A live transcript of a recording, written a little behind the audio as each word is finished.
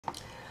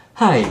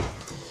Hi,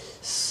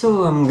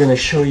 so I'm gonna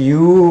show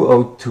you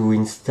how to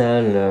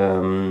install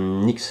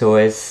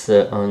NixOS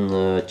on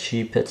a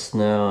cheap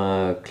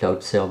Hetzner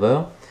Cloud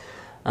server,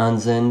 and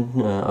then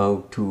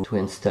how to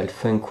install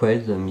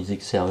Funkwhale, the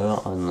music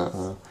server,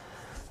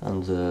 on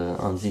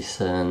this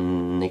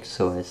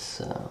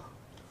NixOS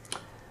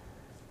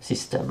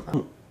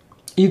system.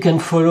 You can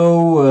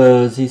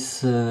follow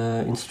this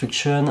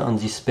instruction on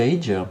this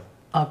page.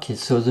 Okay,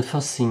 so the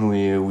first thing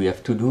we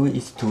have to do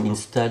is to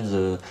install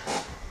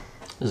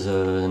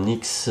the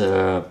Nix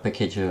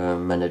package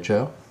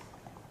manager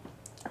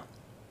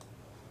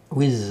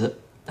with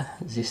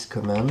this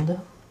command.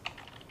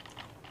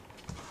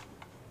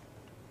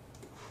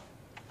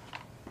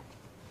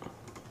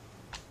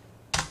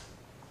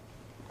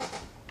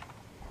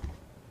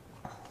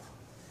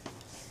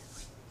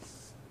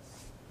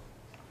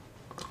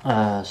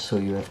 So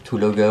you have to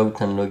log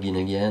out and log in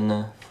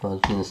again for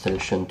the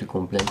installation to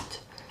complete.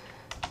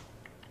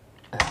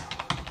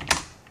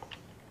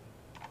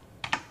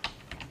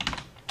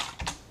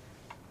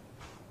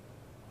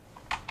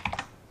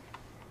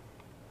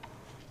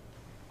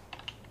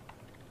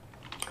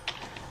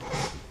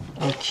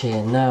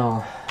 Okay,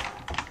 now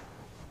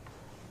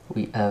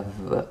we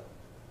have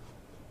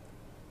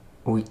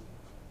we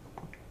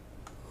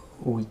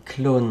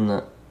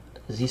clone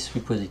this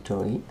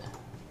repository.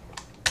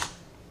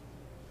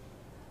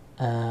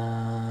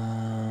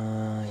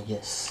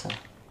 Yes.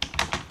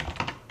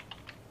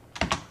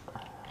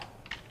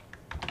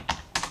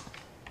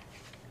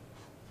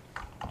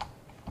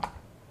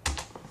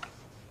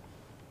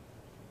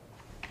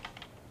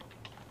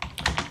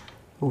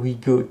 We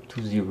go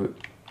to the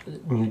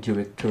new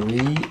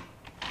directory,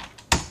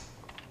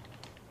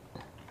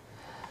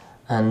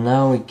 and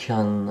now we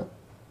can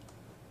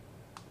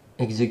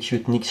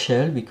execute Nix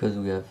shell because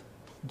we have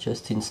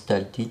just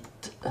installed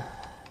it.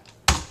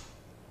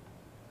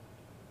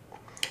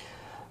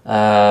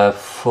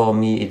 For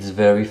me it's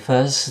very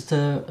fast.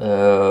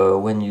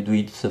 When you do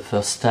it the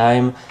first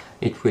time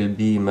it will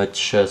be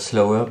much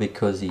slower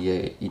because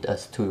it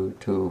has to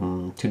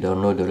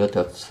download a lot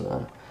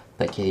of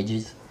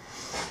packages.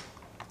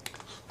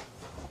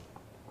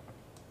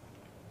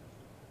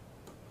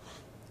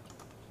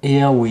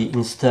 Here we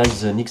install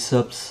the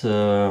NixOS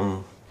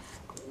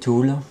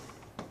tool,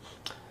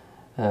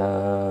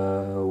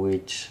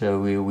 which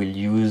we will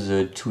use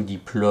to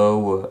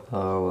deploy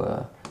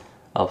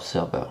our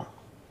server.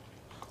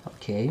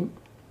 Okay.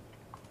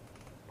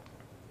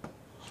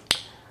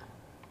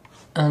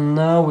 And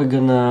now we're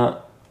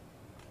gonna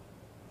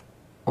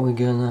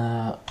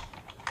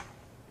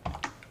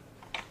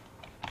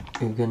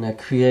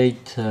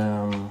create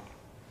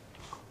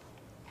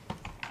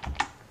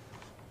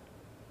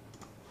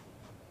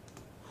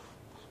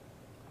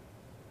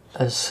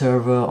a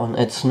server on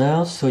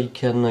Hetzner, so you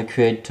can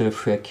create a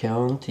free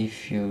account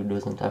if you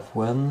doesn't have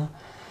one,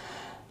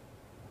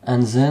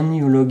 and then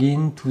you log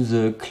in to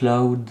the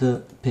cloud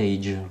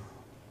page.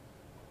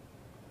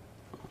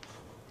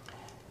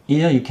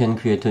 Here you can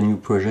create a new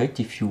project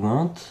if you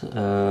want.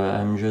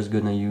 I'm just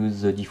gonna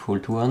use the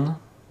default one,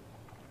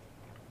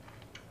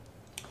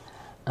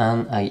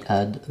 and I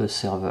add a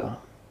server.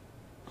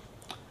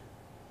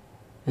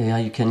 Here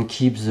you can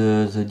keep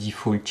the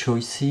default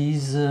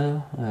choices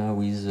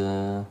with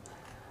a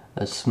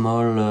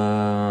small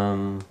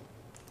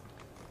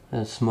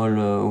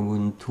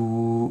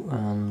Ubuntu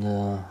and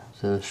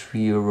the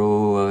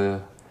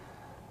 €3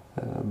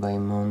 by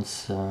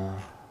month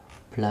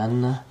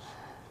plan,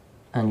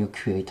 and you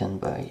create and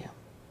buy.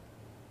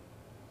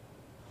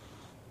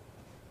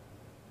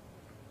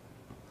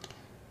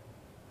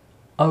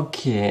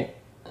 Okay,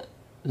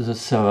 the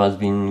server has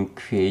been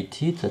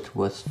created. That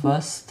was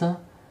fast.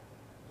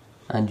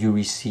 And you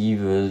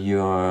receive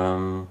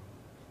your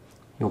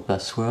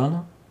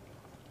password.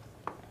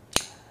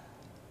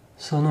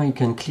 So now you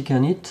can click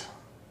on it,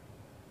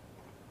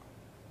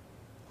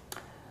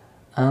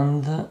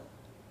 and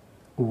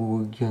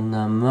we're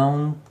gonna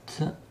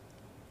mount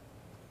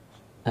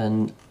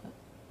an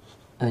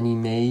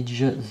image,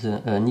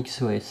 the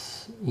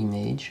NixOS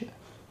image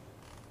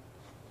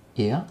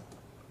here.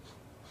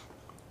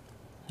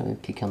 I will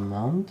click on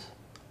mount.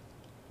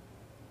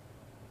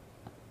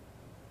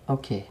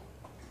 Okay.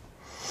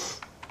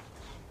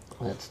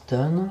 That's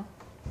done.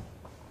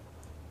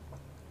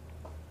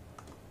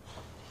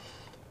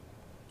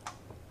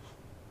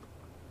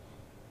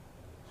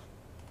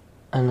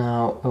 And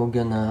now we're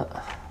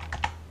gonna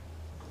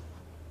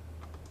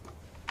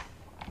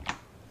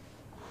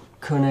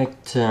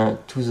connect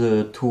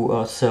to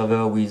our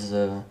server with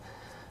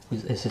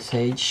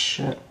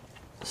SSH.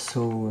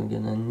 So we're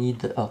gonna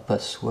need our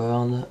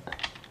password.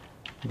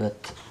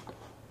 But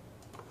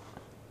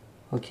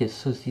okay,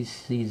 so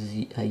this is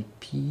the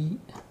IP.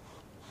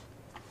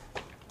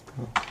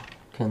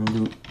 Can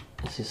do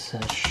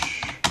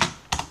SSH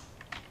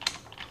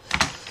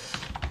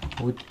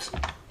root.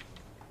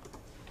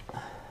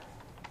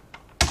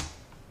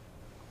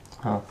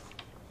 Oh,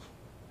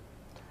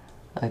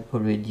 I've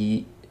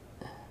already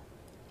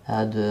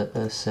had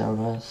a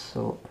server,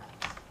 so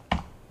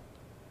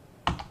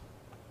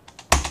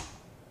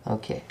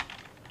okay.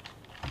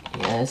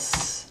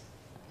 Yes.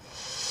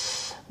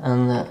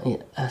 And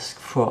it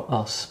asks for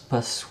our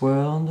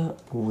password,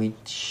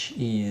 which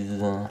is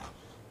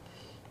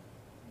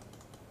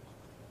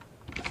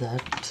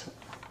that.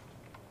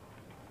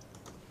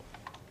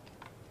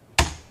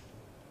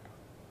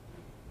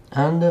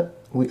 And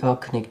we are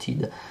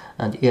connected.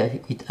 And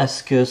it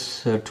asks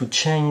us to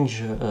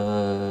change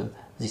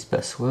this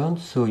password.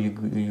 So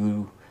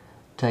you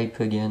type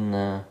again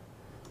the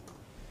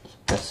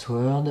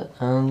password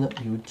and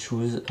you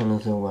choose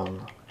another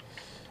one.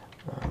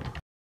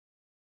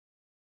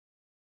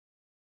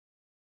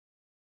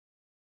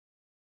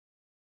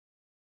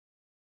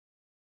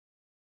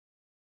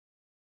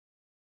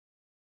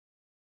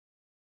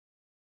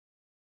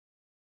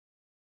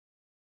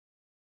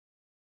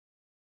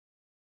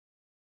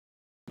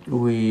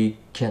 We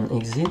can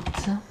exit.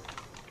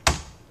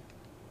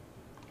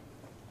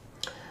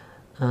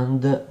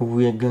 And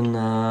we're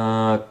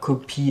gonna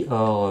copy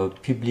our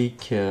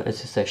public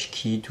SSH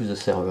key to the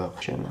server.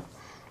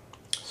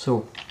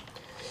 So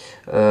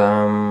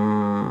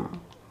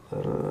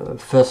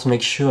first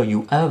make sure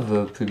you have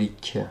a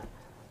public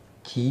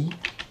key.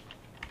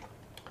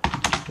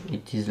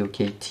 It is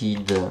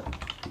located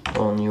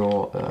on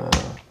your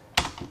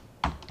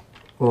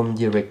home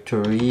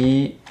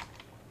directory.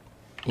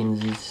 In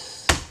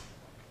this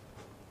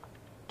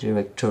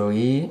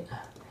directory,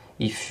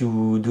 if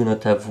you do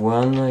not have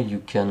one, you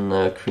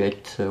can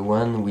create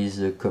one with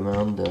the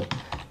command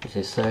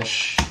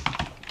ssh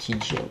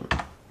keygen.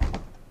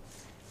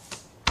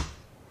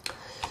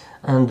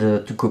 And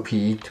to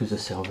copy it to the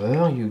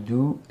server, you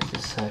do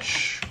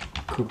ssh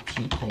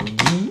copy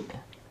id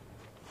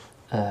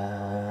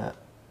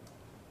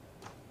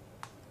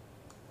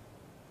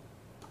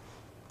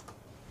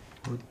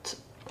root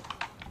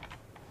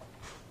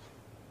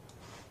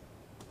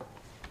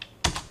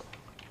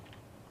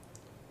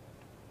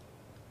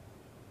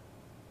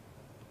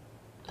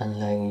and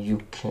like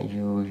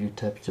you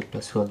type the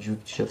password you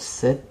just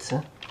set.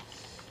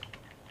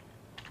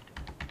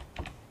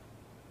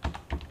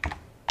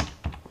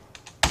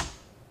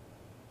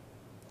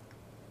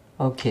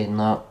 Okay,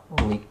 now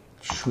we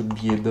should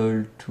be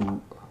able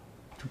to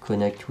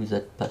connect with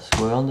that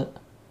password.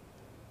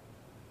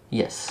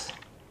 Yes.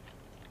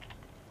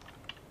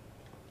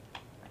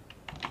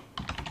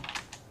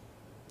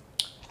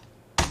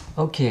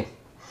 Okay,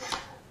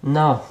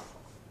 now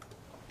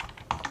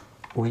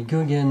we go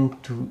again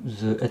to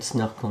the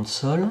Hetzner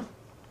console.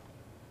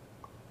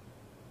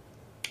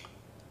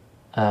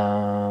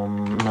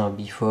 Now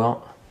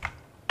before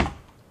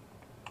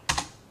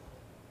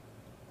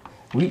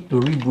we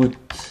reboot,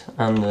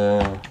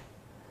 and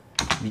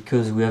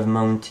because we have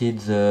mounted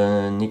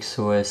the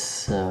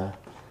NixOS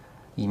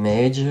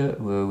image,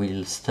 we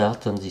will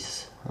start on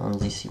this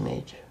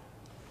image.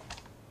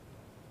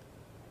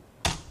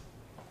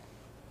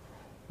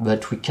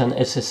 But we can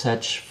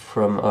SSH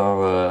from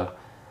our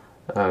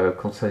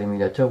console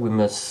emulator. We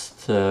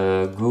must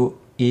go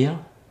here,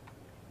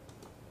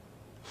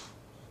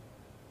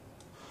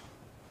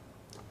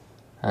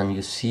 and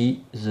you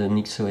see the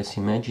NixOS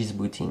image is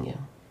booting.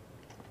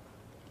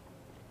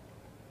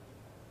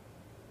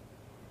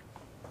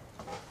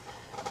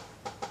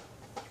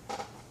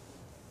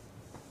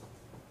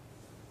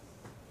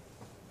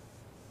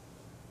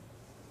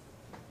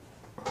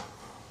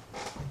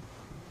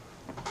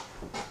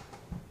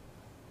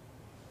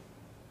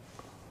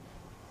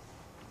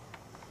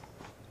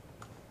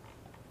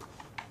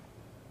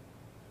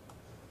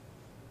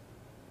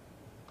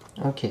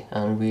 Okay,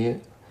 and we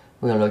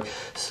are logged.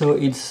 So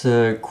it's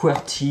a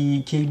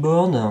QWERTY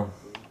keyboard.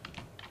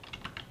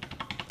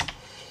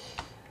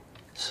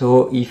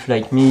 So if,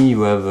 like me,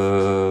 you have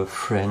a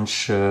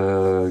French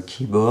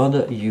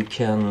keyboard, you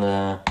can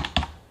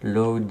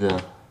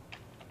load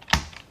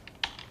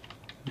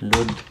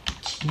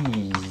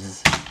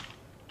keys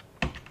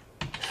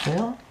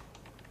here.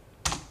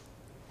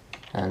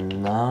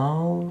 And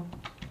now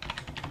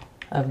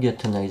I've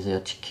got an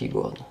AZERTY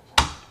keyboard.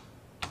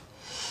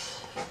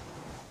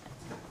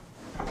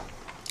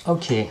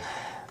 Okay.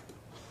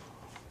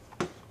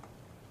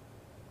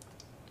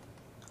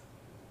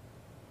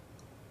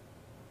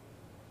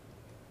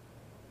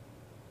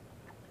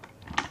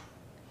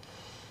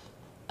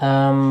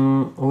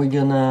 We're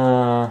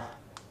gonna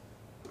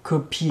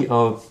copy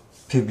our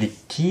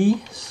public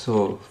key.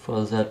 So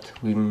for that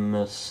we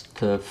must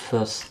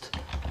first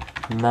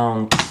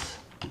mount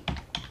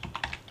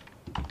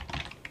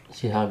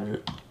the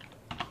hardware.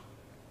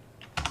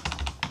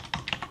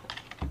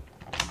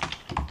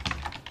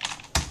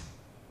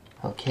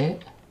 Okay,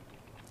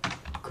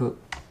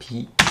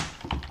 copy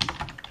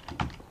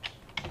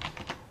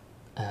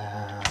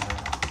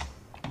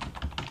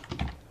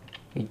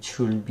it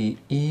should be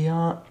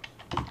here,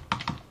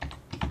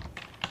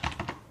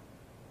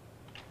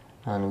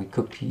 and we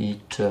copy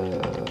it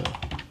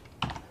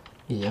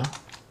here.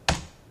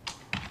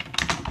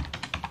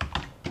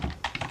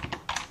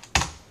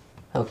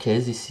 Okay,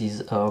 this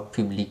is our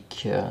public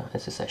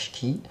SSH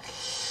key.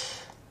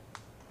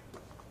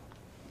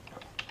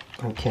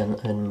 We can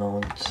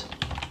unmount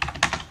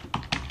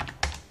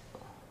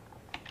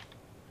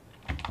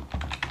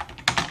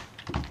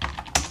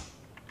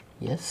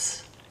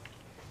Yes.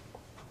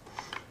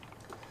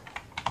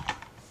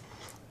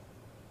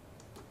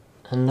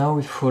 And now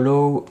we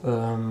follow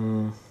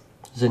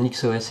the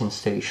NixOS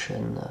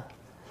installation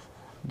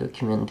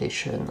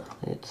documentation.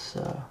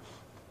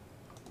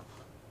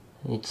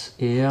 It's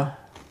here,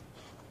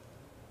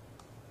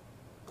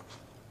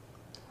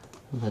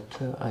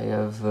 but I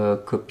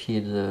have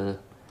copied the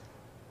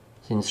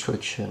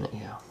instruction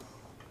here.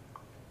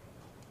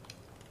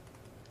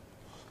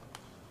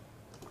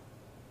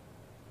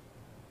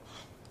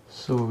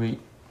 So we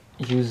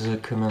use the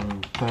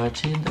command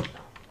parted.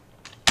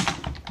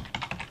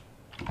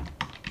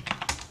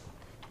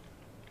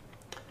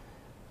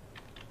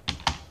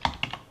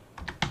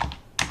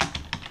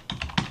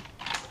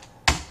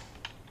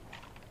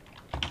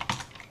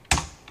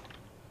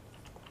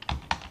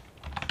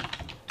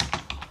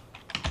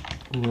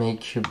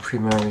 Make a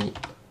primary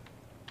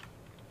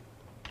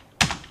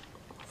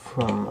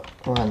from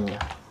 1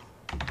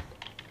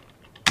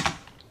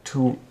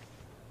 to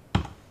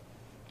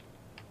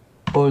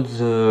all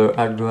the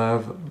hard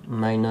drive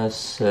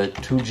minus 2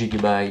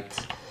 GB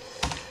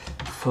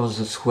for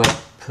the swap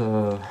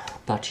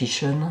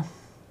partition.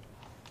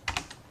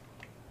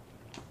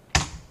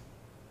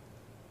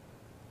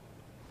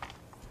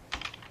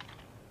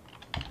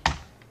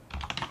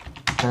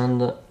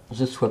 And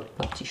the swap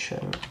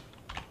partition.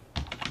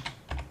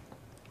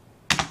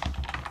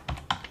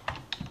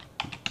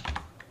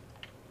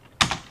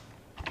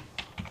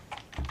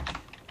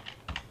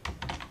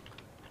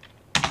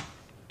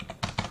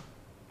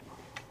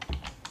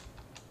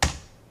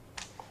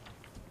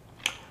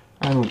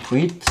 And we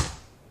quit.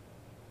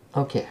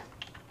 Okay.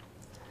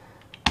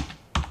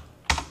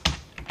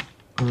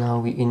 Now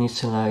we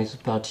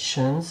initialize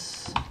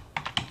partitions.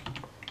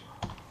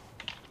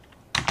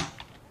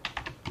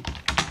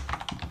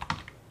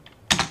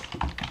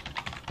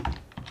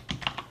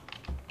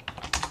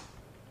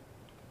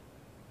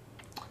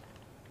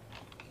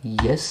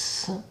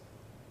 Yes.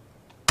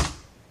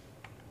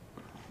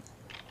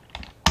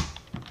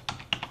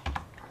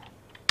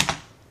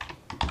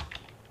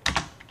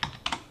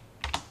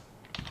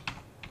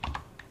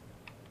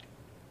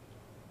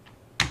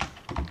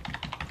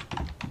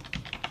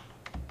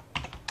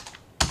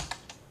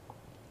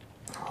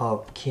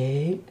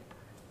 Okay.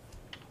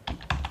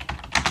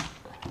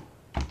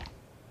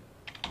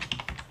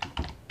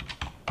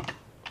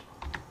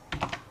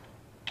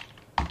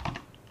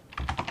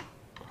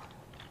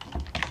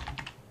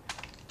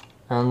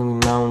 And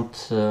we mount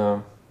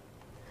the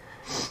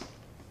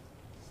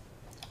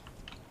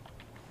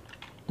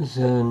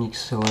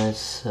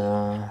NixOS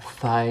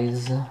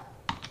files.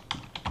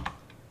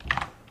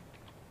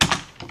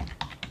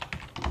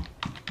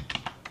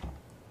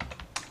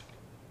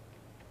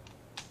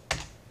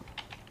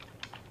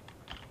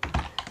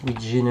 We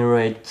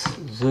generate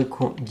the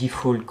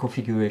default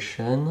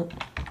configuration.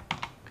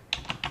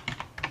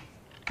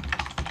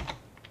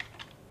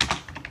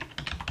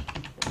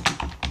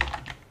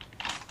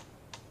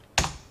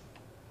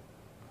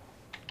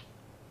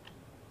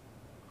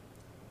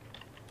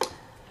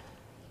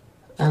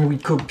 And we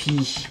copy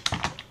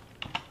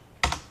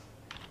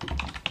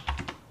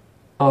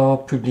our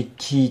public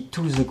key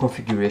to the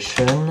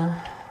configuration.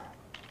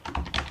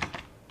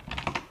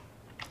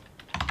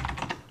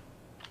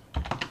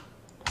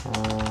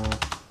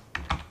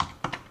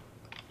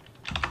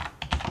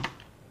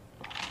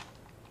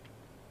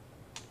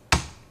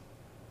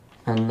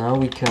 And now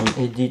we can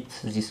edit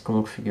this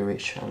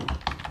configuration.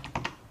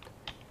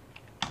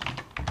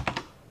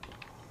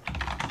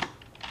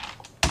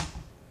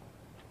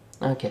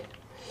 Okay.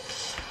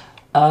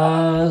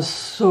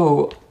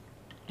 So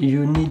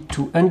you need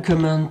to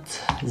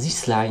uncomment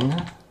this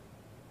line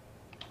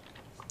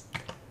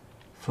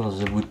for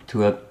the boot to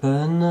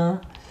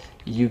happen.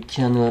 You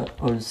can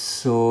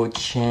also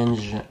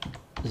change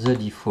the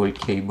default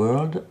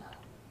keyboard.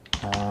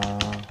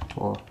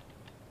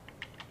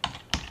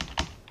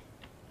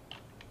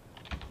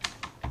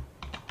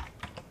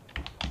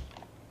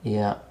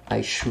 Yeah,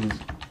 I choose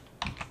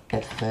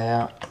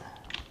FR.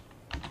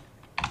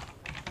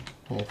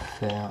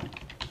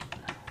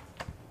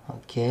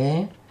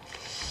 Okay.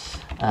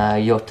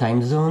 Your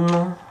time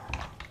zone.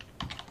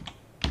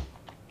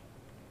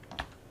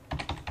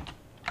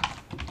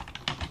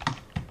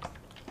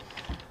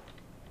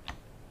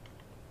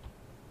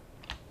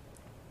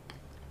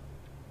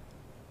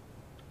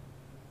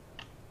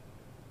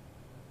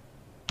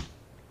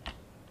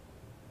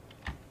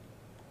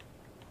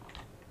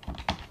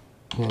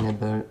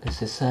 Enable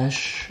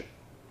SSH.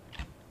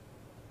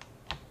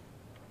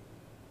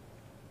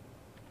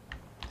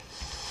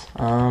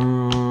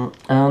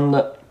 And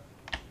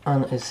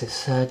on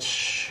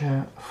SSH,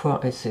 for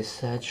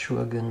SSH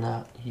we're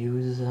gonna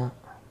use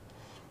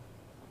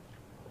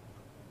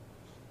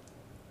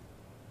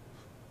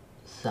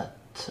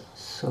that.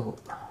 So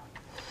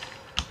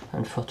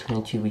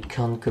unfortunately we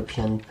can't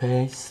copy and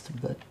paste,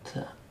 but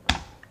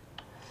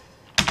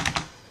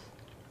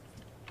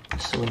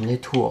so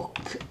network.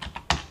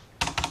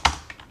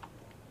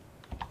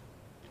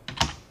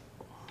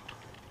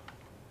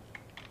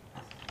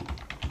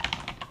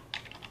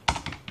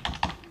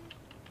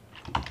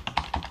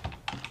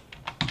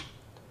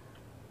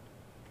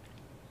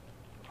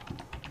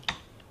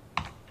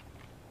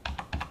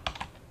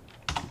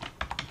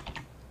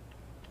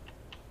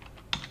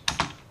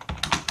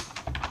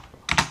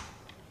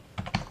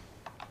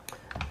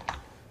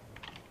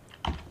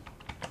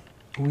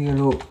 we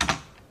allow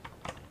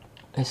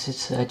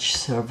SSH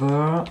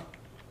server,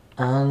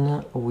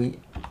 and we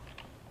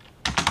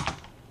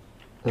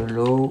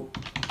allow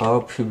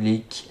our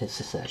public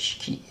SSH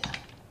key.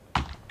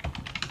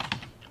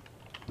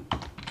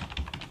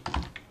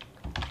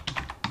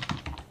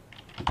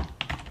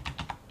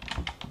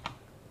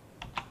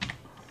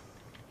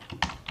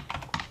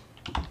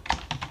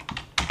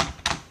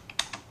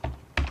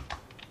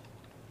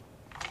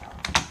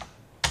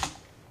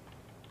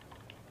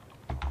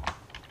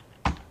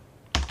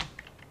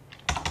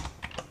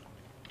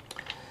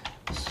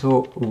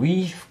 So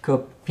we've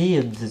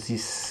copied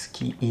this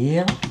key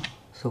here,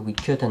 so we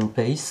cut and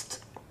paste.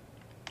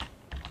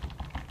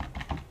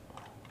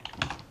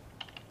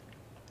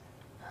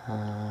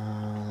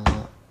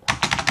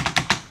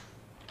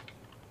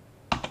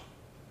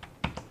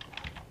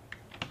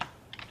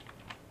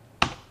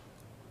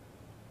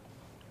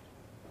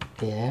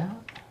 There.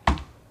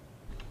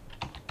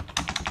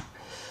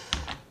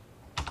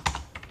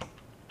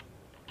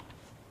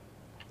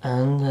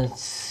 And I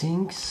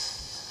think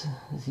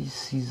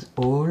this is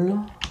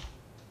all.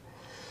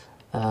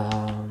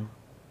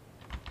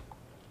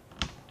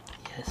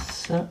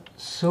 Yes,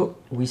 so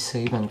we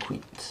save and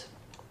quit.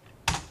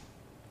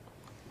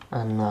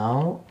 And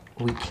now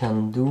we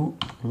can do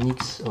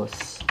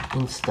NixOS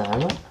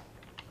install.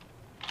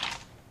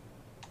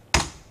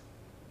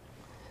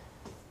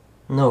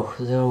 No,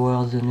 there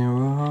was an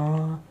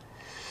error.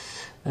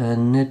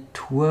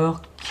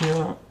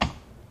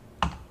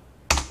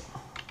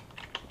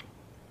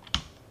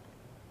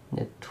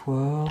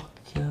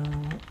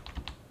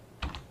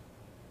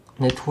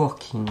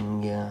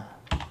 Networking.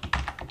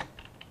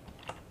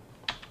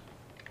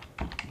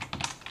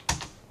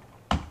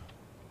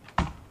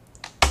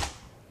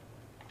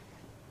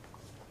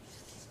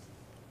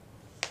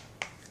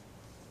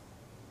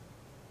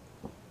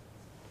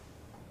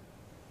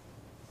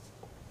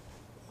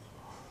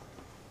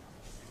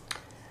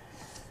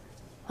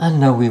 And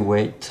now we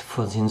wait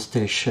for the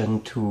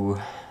installation to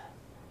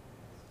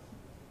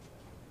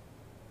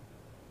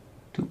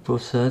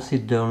process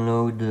it,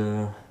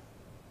 download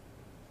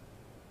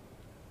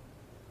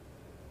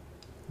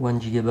 1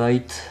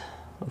 GB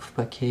of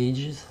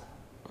packages.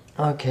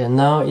 Okay,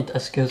 now it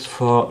asks us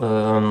for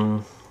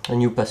a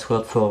new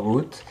password for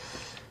root,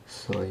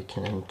 so you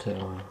can enter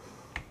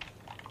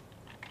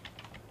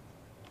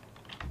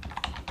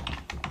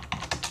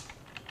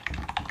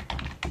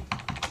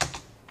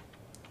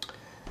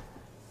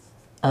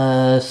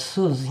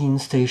so the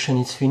installation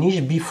is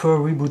finished. Before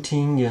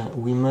rebooting,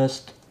 we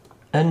must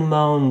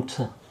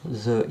unmount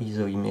the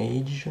ISO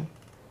image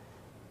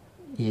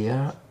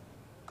here.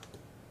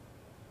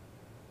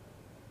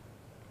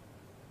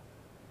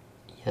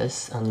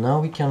 Yes, and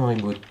now we can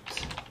reboot.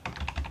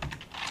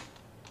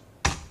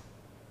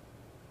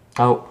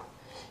 Oh,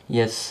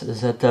 yes,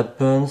 that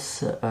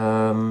happens.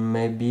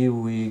 Maybe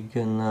we're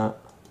gonna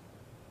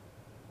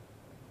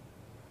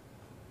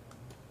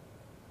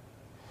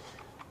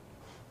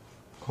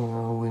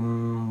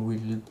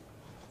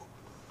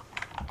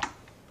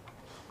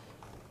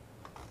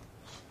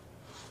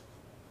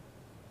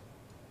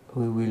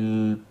we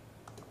will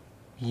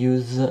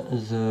use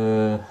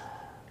the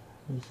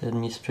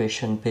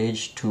administration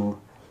page to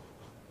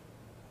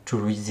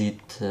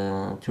reset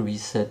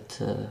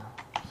the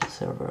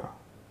server.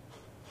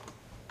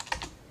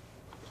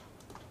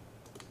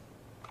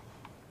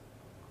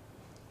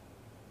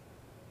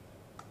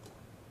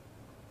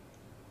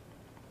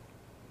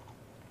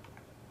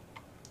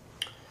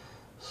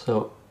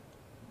 So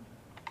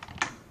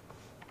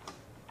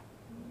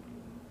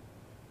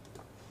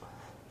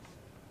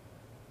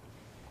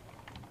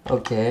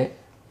okay,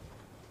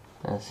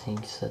 I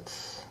think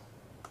that's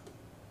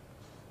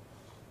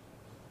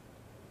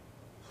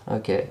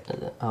okay.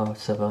 Our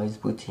server is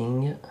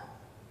booting.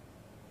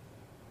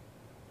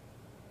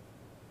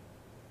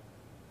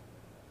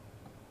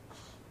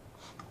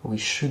 We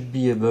should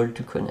be able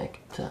to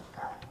connect.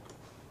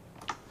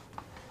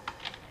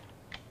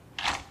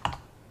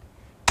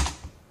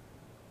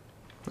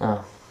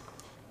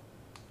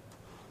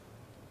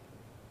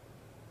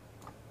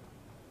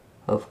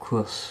 Of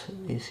course,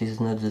 this is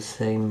not the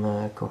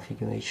same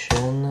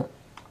configuration.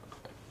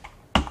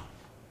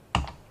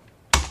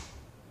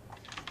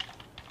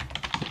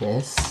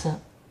 Yes,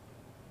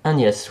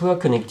 and yes, we are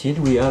connected.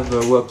 We have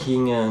a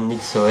working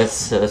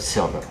NixOS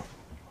server.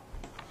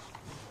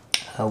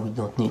 We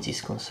don't need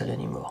this console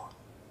anymore.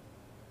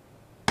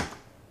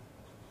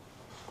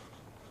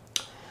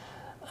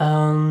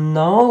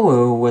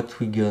 Now what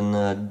we're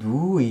gonna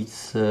do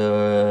is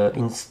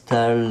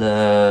install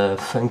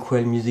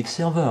Funkwhale music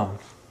server.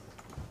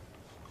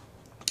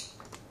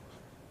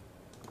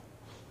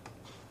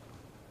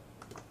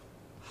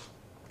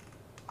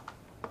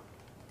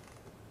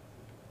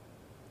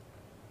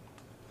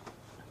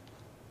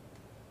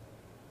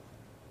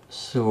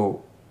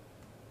 So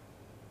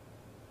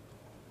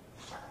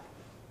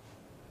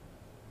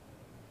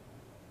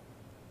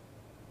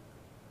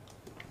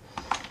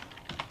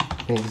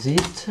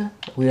exit,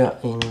 we are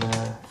in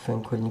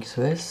Funkwhale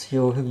NixOS.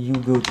 You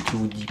go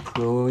to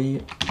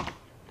deploy,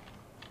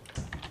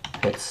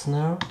 Hetzner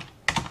Hetzner,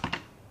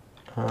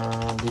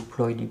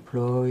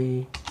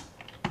 deploy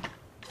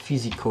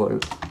physical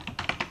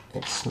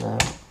Hetzner,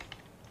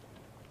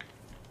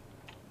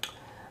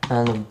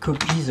 and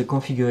copy the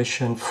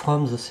configuration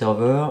from the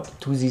server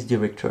to this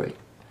directory.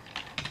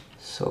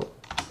 So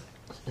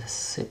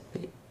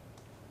cp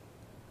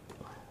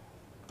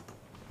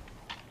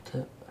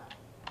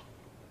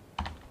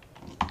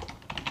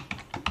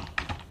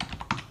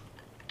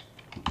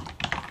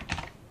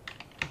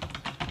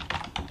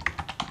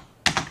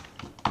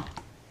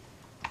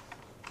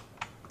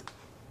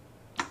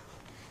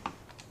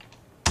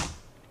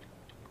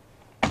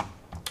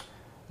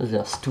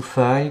there's two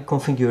files,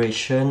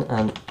 configuration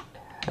and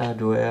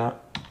hardware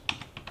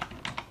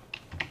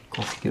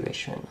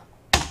configuration.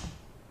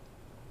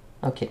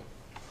 Okay.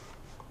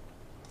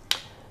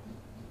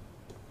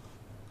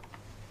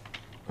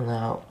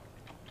 Now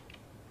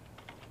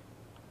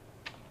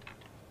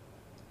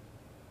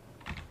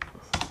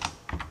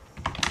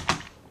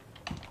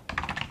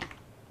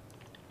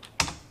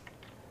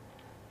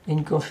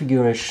in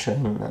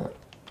configuration,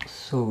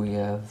 so we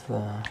have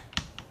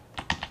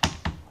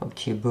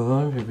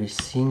cable,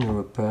 everything,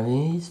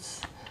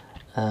 repairs.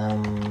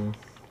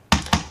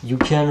 You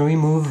can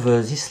remove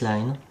this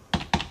line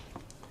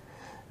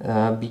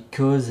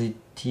because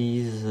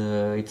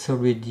it's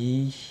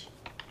already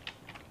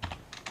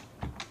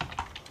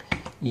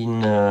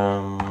in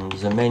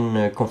the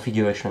main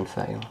configuration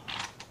file.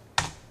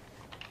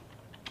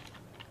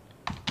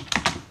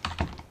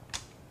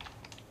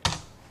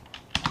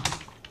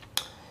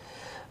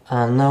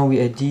 And now we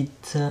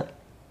edit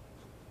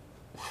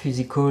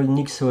physical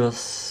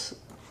NixOS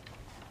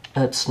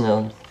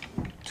Hetzner.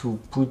 To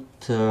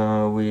put,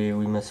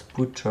 we must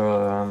put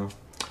our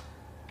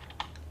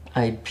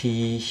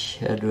IP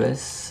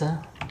address.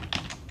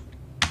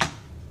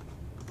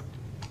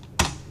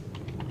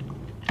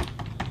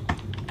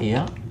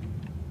 Here.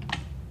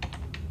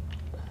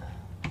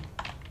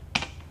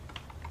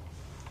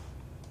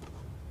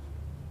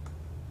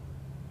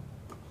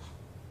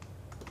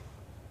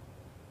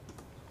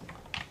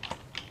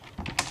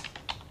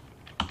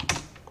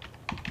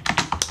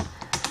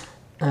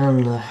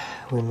 And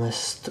we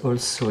must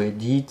also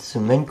edit the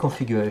main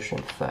configuration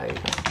file.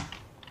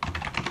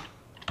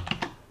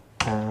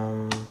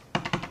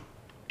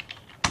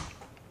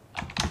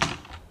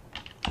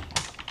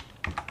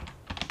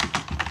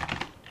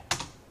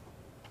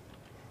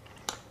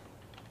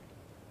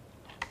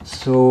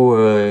 So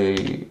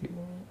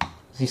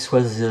this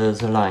was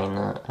the line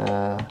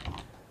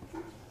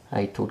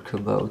I talked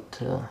about.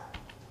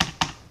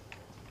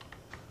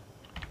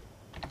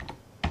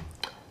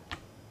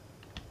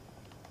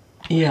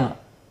 Here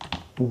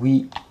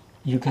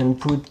you can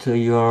put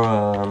your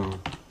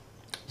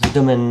the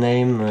domain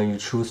name you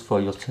choose for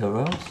your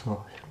server.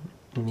 So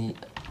me,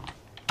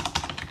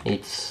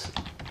 it's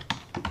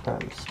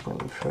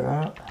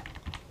Springfair,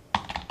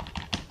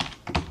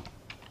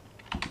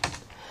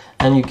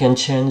 and you can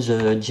change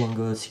the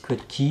Django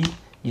secret key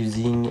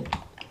using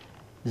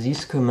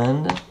this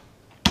command.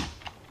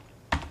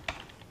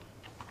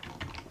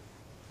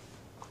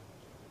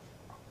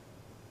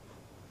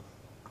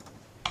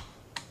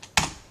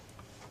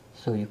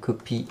 So you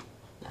copy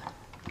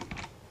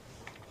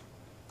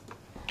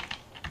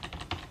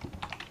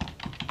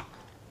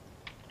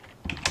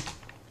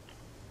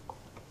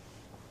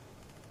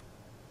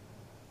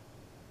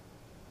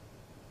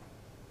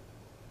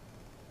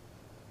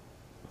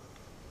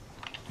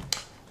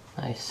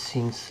I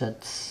think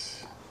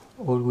that's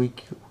all we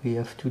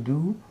have to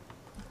do.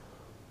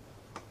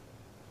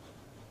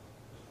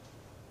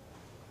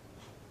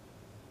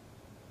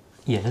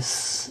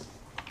 Yes.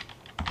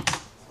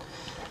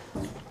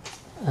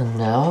 And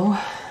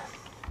now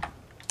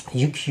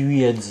you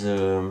create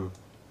the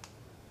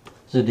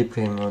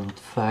deployment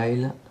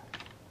file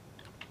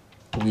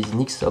with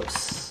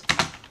NixOS.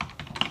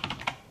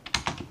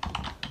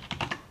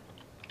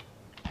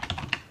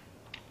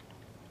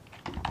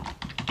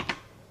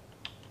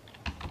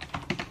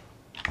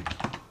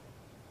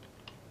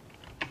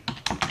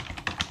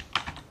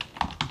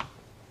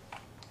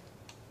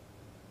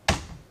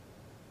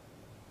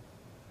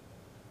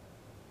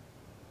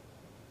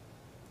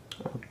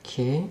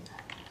 Okay.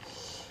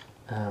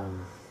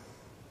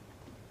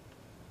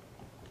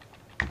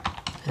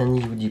 And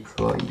you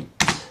deploy it.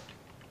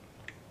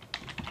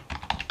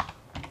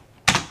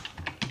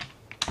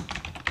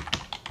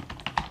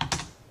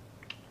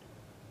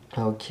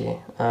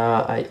 Okay,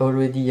 I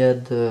already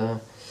had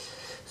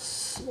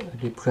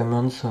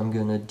deployment, so I'm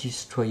gonna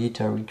destroy it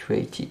and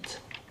recreate it.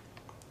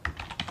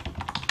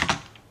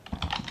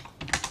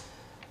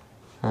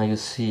 You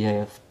see I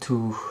have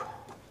two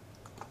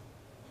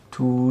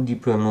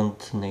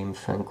deployment named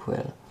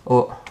Funkwhale.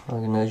 Oh,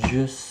 I'm gonna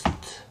just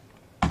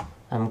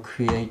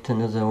create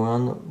another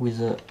one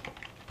with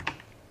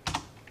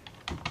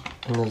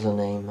another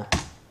name,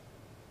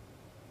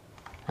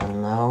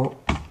 and now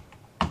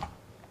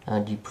I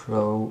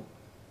deploy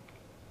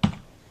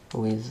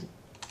with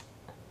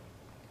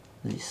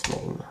this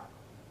name.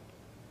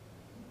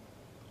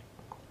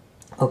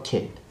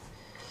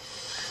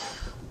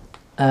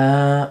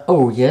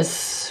 Oh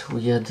yes,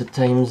 we had the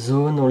time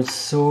zone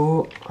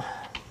also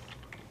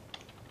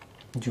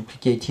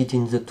duplicated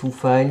in the two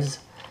files.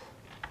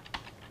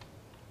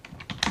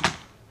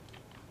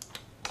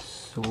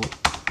 So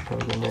we're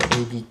gonna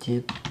edit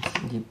it,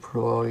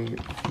 deploy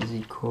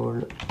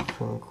physical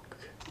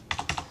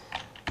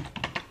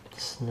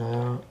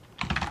Hetzner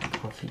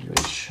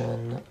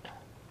configuration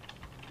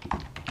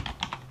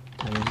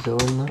time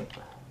zone.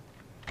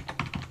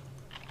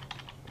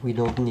 We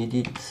don't need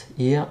it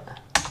here.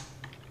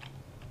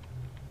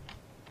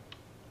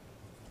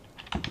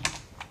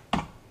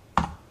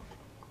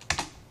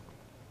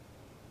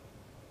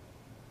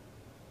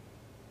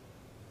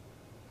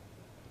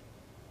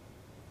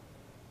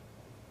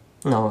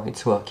 No,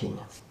 it's working.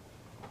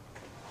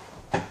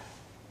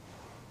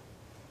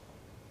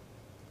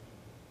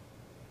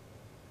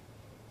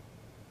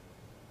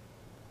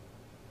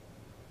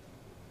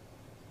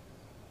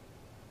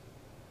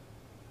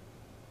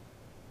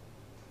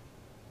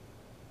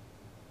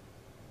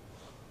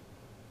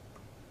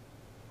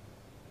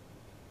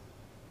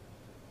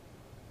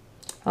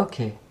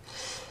 Okay,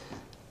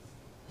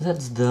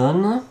 that's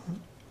done.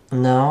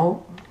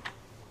 Now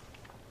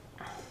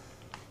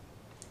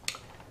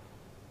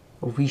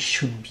we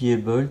should be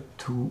able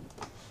to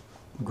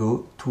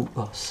go to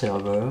our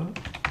server.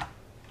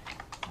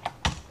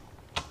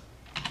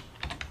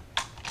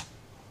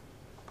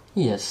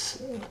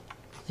 Yes,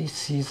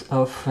 this is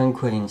our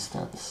Funkwhale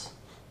instance.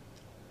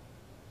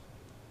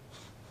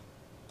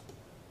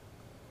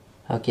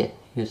 Okay,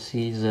 you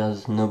see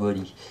there's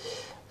nobody.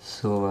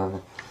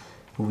 So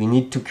we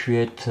need to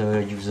create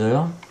a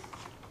user.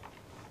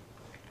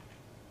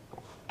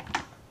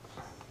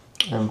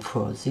 And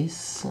for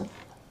this,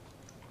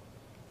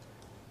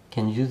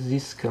 can use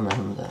this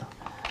command.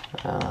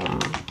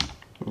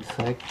 In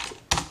fact,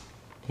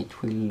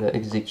 it will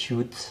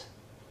execute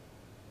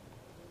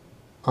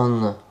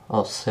on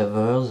our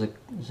server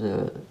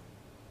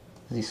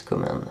this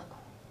command.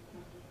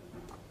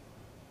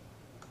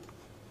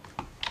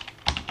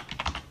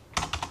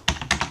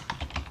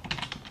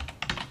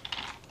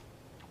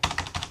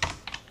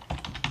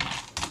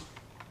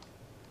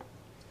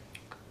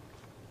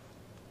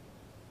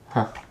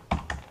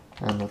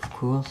 And of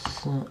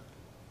course,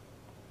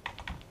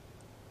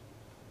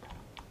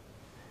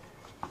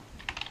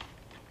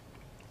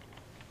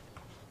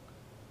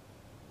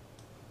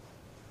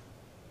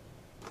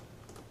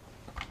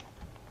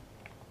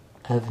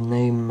 I've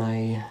named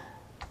my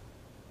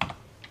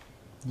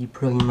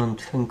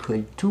deployment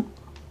Funkwhale 2.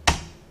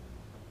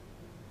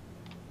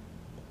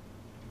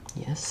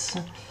 Yes.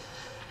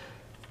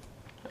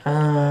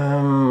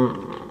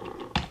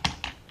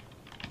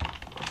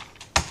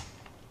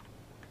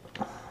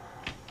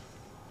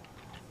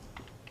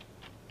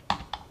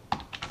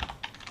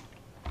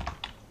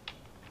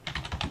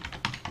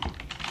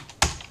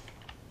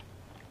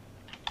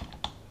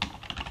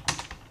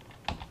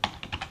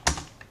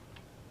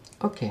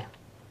 Okay.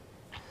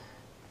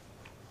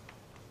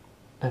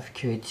 I've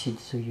created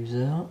the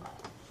user.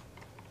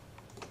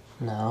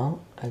 Now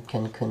I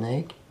can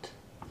connect.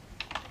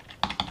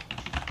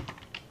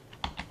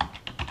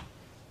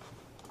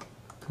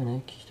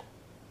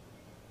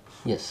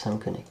 Yes, I'm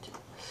connected.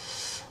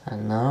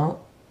 And now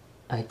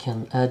I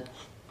can add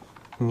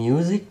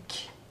music.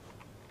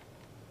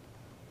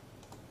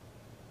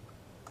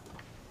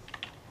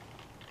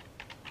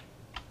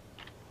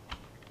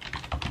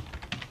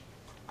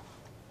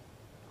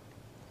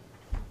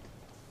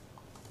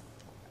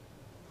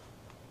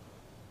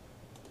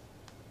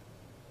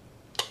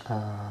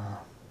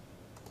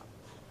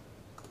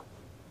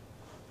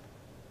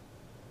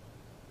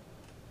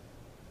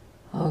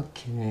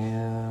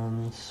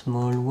 Okay,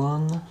 small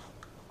one.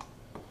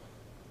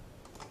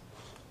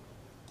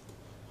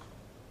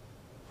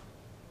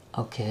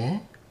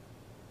 Okay.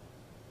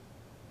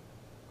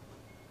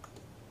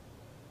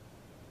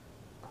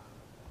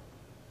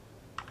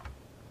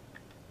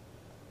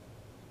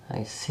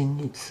 I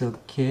think it's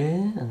okay,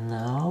 and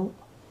now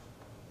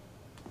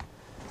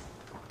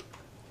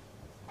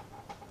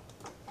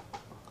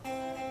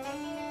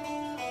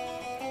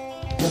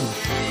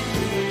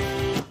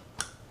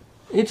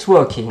it's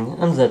working,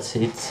 and that's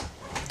it.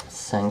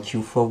 Thank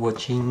you for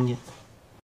watching.